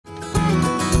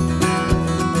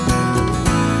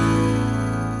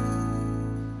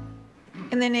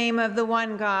In the name of the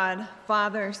one God,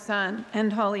 Father, Son,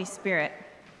 and Holy Spirit.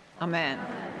 Amen.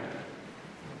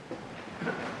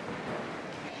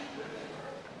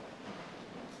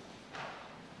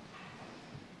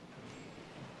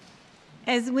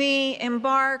 As we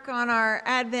embark on our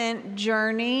Advent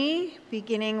journey,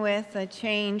 beginning with a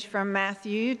change from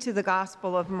Matthew to the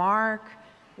Gospel of Mark,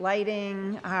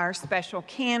 lighting our special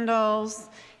candles,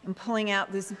 and pulling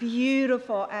out this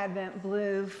beautiful Advent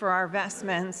blue for our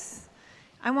vestments,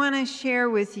 I want to share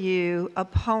with you a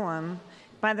poem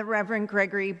by the Reverend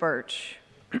Gregory Birch.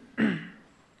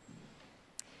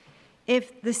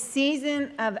 If the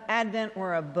season of Advent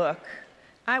were a book,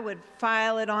 I would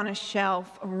file it on a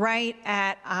shelf right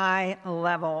at eye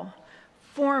level,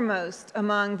 foremost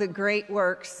among the great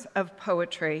works of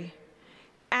poetry.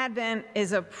 Advent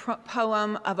is a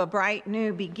poem of a bright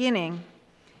new beginning.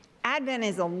 Advent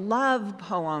is a love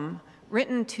poem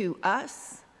written to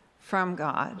us from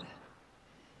God.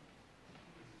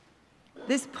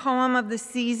 This poem of the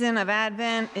season of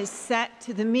Advent is set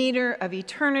to the meter of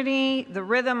eternity, the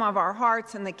rhythm of our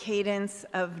hearts, and the cadence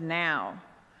of now.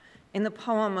 In the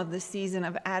poem of the season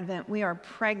of Advent, we are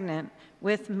pregnant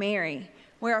with Mary.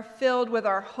 We are filled with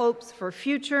our hopes for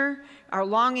future, our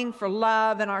longing for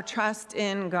love, and our trust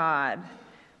in God.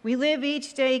 We live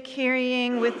each day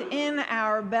carrying within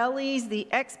our bellies the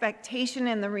expectation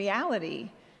and the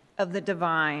reality of the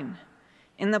divine.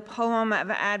 In the poem of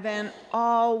Advent,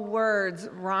 all words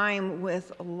rhyme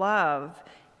with love,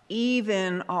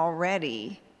 even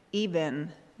already,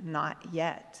 even not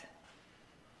yet.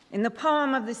 In the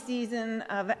poem of the season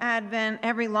of Advent,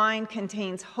 every line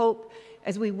contains hope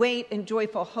as we wait in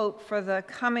joyful hope for the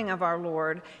coming of our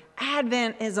Lord.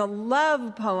 Advent is a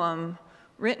love poem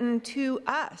written to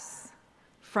us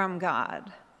from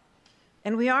God.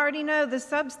 And we already know the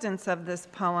substance of this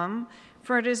poem,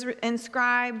 for it is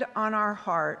inscribed on our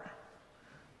heart.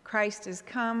 Christ is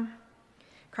come,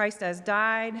 Christ has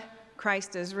died,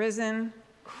 Christ is risen,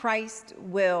 Christ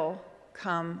will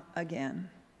come again.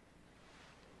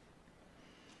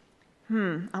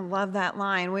 I love that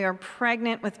line. We are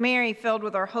pregnant with Mary, filled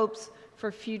with our hopes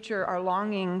for future, our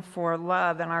longing for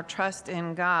love, and our trust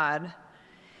in God.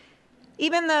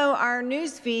 Even though our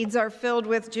news feeds are filled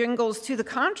with jingles to the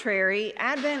contrary,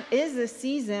 Advent is a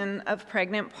season of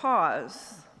pregnant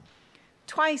pause.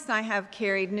 Twice I have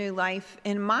carried new life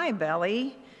in my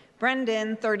belly,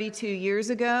 Brendan 32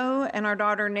 years ago, and our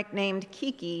daughter nicknamed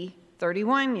Kiki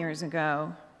 31 years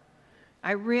ago.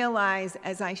 I realize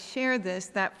as I share this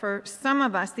that for some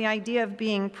of us, the idea of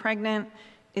being pregnant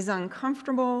is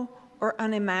uncomfortable or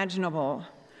unimaginable.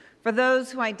 For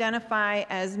those who identify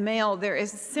as male, there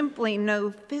is simply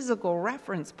no physical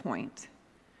reference point.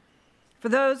 For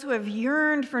those who have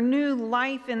yearned for new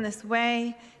life in this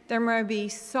way, there may be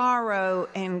sorrow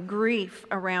and grief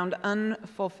around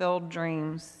unfulfilled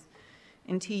dreams.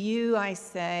 And to you I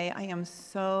say, I am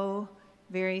so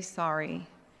very sorry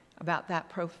about that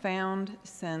profound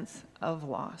sense of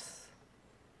loss.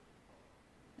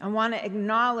 I want to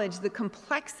acknowledge the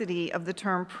complexity of the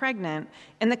term pregnant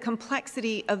and the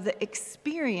complexity of the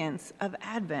experience of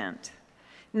Advent.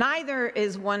 Neither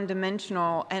is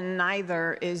one-dimensional and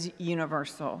neither is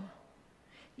universal.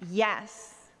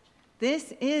 Yes,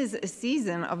 this is a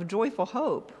season of joyful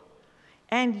hope.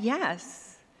 And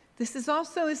yes, this is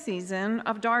also a season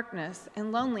of darkness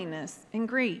and loneliness and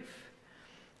grief.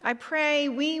 I pray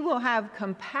we will have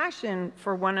compassion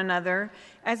for one another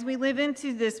as we live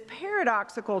into this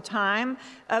paradoxical time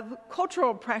of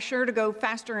cultural pressure to go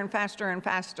faster and faster and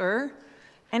faster,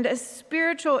 and a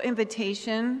spiritual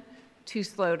invitation to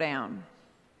slow down.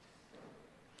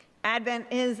 Advent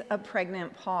is a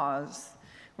pregnant pause.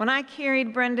 When I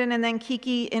carried Brendan and then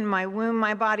Kiki in my womb,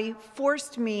 my body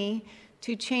forced me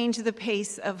to change the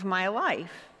pace of my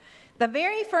life. The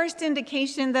very first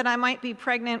indication that I might be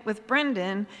pregnant with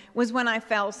Brendan was when I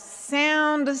fell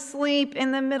sound asleep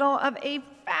in the middle of a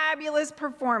fabulous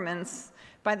performance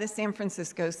by the San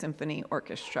Francisco Symphony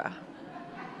Orchestra.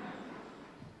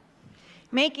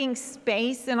 Making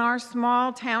space in our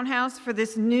small townhouse for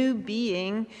this new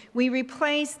being, we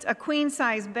replaced a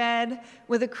queen-size bed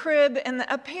with a crib and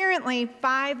the apparently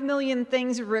 5 million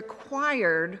things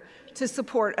required to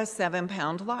support a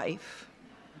 7-pound life.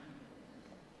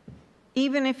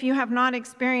 Even if you have not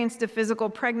experienced a physical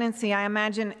pregnancy, I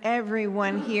imagine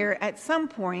everyone here at some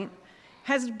point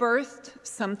has birthed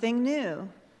something new.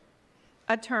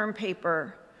 A term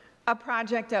paper, a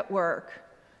project at work,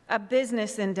 a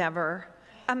business endeavor,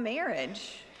 a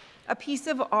marriage, a piece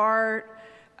of art,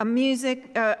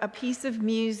 a piece of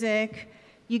music.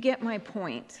 You get my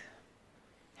point.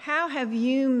 How have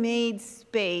you made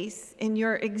space in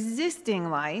your existing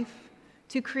life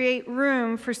to create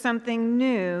room for something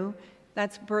new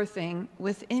that's birthing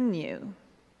within you?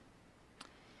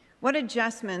 What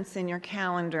adjustments in your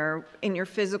calendar, in your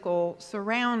physical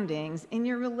surroundings, in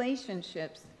your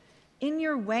relationships, in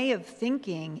your way of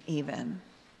thinking even?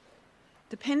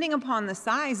 Depending upon the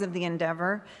size of the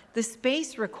endeavor, the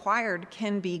space required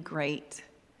can be great.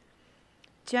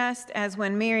 Just as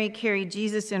when Mary carried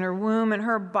Jesus in her womb and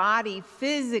her body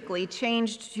physically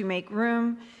changed to make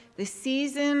room, the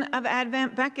season of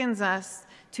Advent beckons us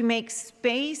to make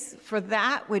space for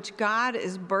that which God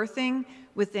is birthing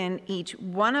within each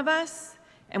one of us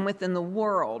and within the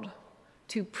world,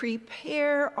 to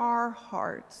prepare our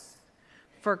hearts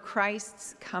for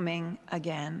Christ's coming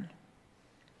again.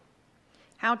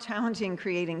 How challenging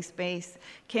creating space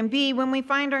can be when we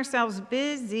find ourselves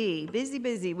busy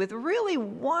with really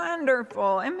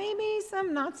wonderful and maybe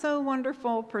some not so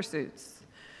wonderful pursuits.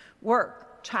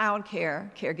 Work,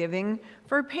 childcare, caregiving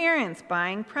for parents,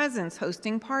 buying presents,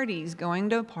 hosting parties, going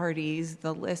to parties,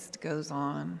 the list goes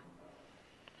on.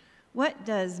 What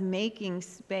does making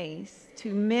space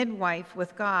to midwife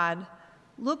with God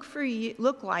look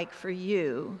like for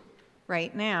you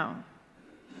right now?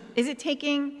 Is it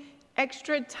taking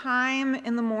extra time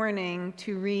in the morning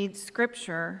to read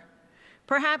Scripture?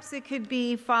 Perhaps it could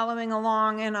be following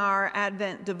along in our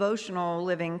Advent devotional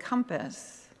Living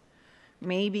Compass.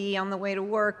 Maybe on the way to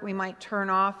work, we might turn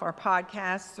off our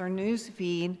podcasts or news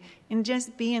feed and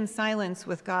just be in silence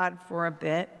with God for a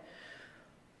bit.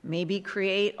 Maybe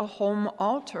create a home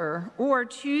altar, or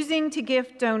choosing to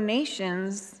give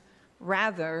donations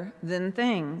rather than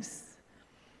things.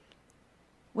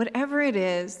 Whatever it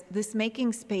is, this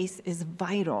making space is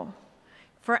vital.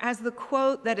 For as the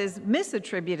quote that is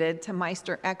misattributed to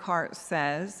Meister Eckhart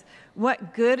says,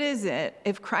 "What good is it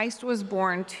if Christ was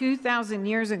born 2,000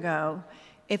 years ago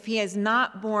if he is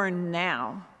not born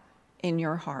now in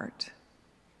your heart?"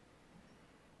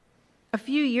 A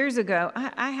few years ago,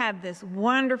 I had this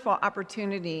wonderful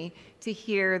opportunity to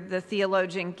hear the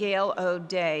theologian Gail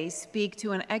O'Day speak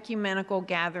to an ecumenical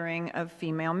gathering of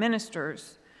female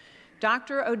ministers.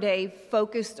 Dr. O'Day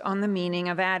focused on the meaning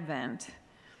of Advent.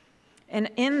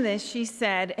 And in this, she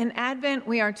said, in Advent,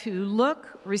 we are to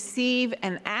look, receive,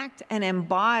 and act and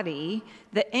embody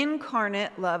the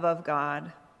incarnate love of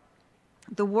God.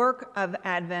 The work of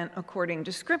Advent, according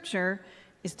to Scripture,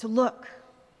 is to look,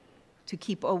 to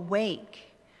keep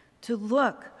awake, to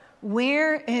look.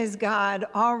 Where is God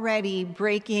already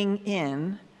breaking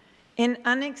in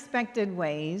unexpected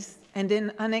ways and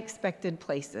in unexpected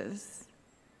places?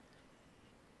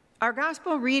 Our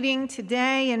gospel reading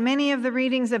today and many of the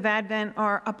readings of Advent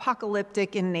are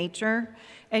apocalyptic in nature.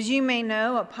 As you may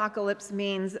know, apocalypse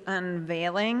means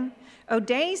unveiling.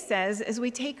 O'Day says as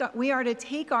we are to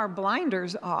take our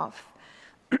blinders off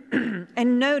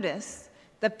and notice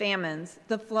the famines,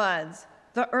 the floods,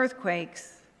 the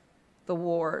earthquakes, the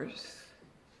wars.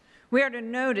 We are to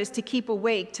notice, to keep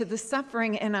awake to the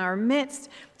suffering in our midst,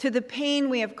 to the pain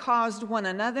we have caused one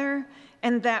another,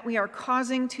 and that we are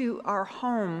causing to our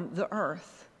home, the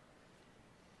earth.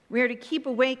 We are to keep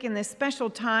awake in this special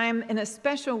time in a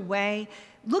special way,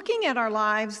 looking at our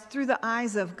lives through the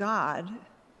eyes of God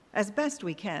as best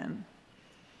we can.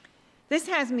 This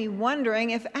has me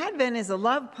wondering if Advent is a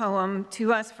love poem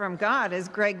to us from God, as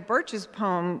Greg Birch's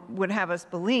poem would have us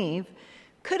believe.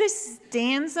 Could a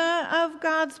stanza of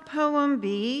God's poem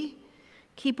be,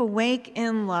 keep awake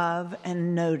in love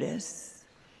and notice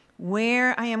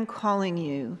where I am calling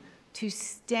you to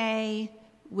stay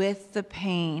with the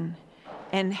pain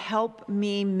and help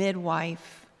me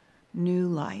midwife new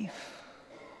life?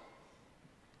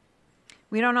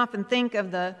 We don't often think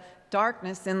of the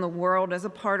darkness in the world as a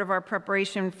part of our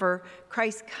preparation for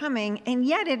Christ's coming, and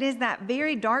yet it is that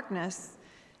very darkness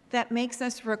that makes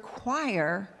us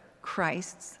require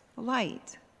Christ's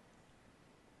light.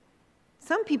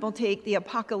 Some people take the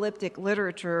apocalyptic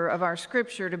literature of our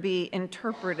Scripture to be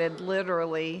interpreted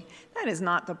literally. That is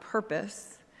not the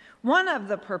purpose. One of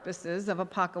the purposes of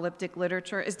apocalyptic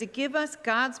literature is to give us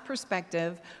God's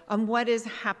perspective on what is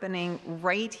happening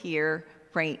right here,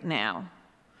 right now.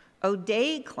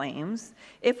 O'Day claims,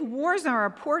 if wars are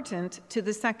a portent to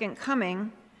the second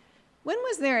coming, when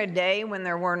was there a day when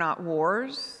there were not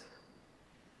wars?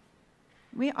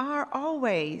 We are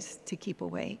always to keep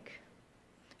awake.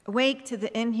 Awake to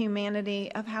the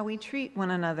inhumanity of how we treat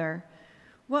one another.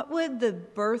 What would the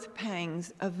birth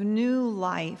pangs of new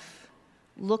life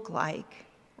look like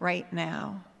right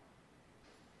now?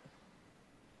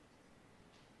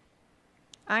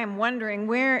 I am wondering,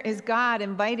 where is God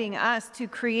inviting us to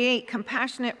create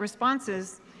compassionate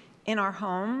responses in our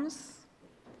homes,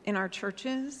 in our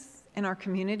churches, in our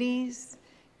communities,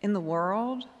 in the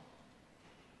world?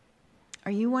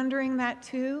 Are you wondering that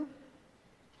too?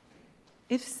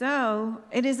 If so,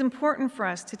 it is important for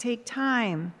us to take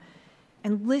time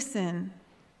and listen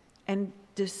and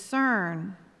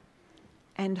discern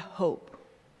and hope.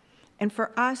 And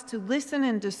for us to listen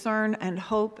and discern and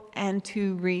hope and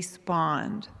to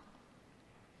respond.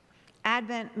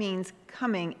 Advent means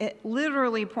coming. It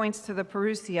literally points to the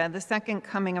parousia, the second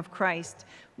coming of Christ.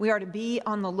 We are to be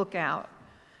on the lookout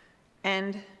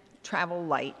and travel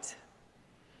light.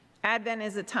 Advent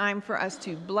is a time for us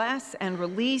to bless and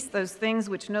release those things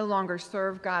which no longer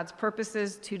serve God's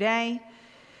purposes today.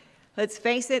 Let's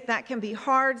face it, that can be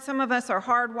hard. Some of us are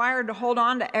hardwired to hold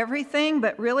on to everything,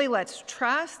 but really let's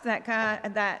trust that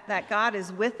God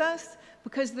is with us,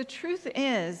 because the truth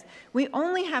is we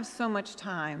only have so much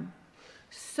time,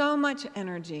 so much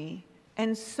energy,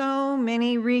 and so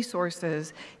many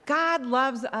resources. God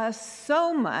loves us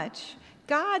so much.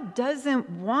 God doesn't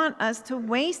want us to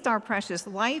waste our precious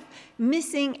life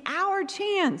missing our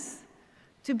chance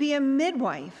to be a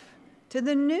midwife to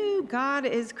the new God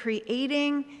is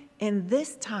creating in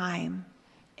this time,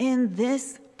 in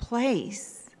this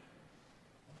place.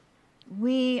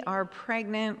 We are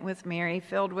pregnant with Mary,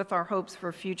 filled with our hopes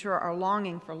for future, our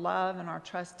longing for love, and our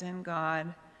trust in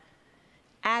God.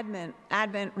 Advent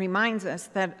reminds us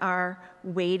that our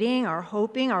waiting, our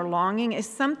hoping, our longing is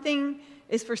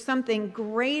for something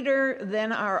greater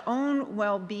than our own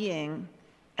well-being,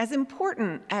 as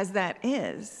important as that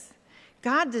is.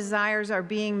 God desires our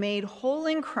being made whole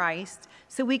in Christ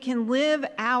so we can live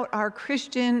out our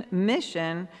Christian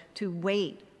mission to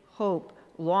wait, hope,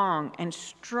 long, and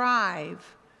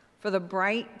strive for the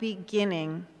bright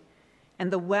beginning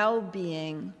and the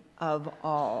well-being of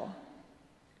all.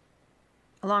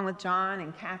 Along with John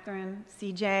and Catherine,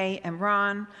 CJ, and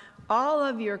Ron, all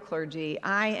of your clergy,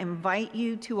 I invite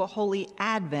you to a holy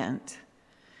Advent,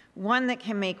 one that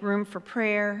can make room for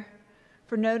prayer,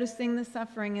 for noticing the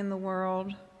suffering in the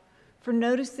world, for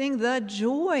noticing the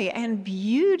joy and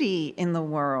beauty in the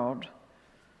world,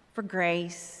 for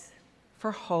grace,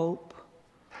 for hope,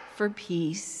 for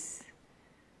peace,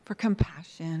 for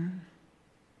compassion.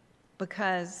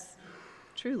 Because,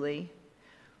 truly,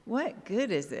 what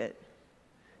good is it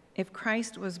if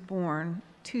Christ was born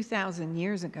 2,000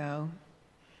 years ago,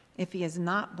 if he is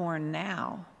not born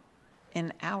now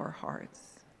in our hearts?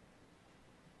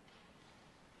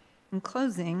 In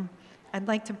closing, I'd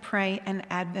like to pray an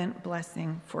Advent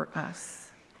blessing for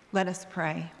us. Let us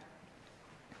pray.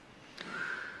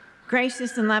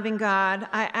 Gracious and loving God,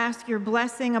 I ask your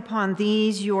blessing upon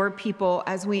these, your people,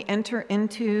 as we enter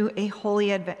into a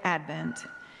holy Advent.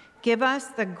 Give us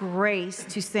the grace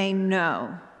to say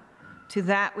no to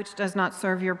that which does not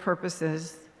serve your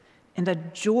purposes, and a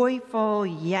joyful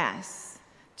yes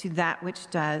to that which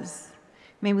does.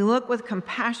 May we look with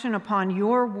compassion upon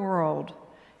your world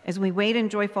as we wait in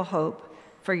joyful hope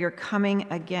for your coming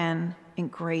again in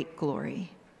great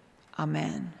glory.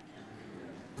 Amen.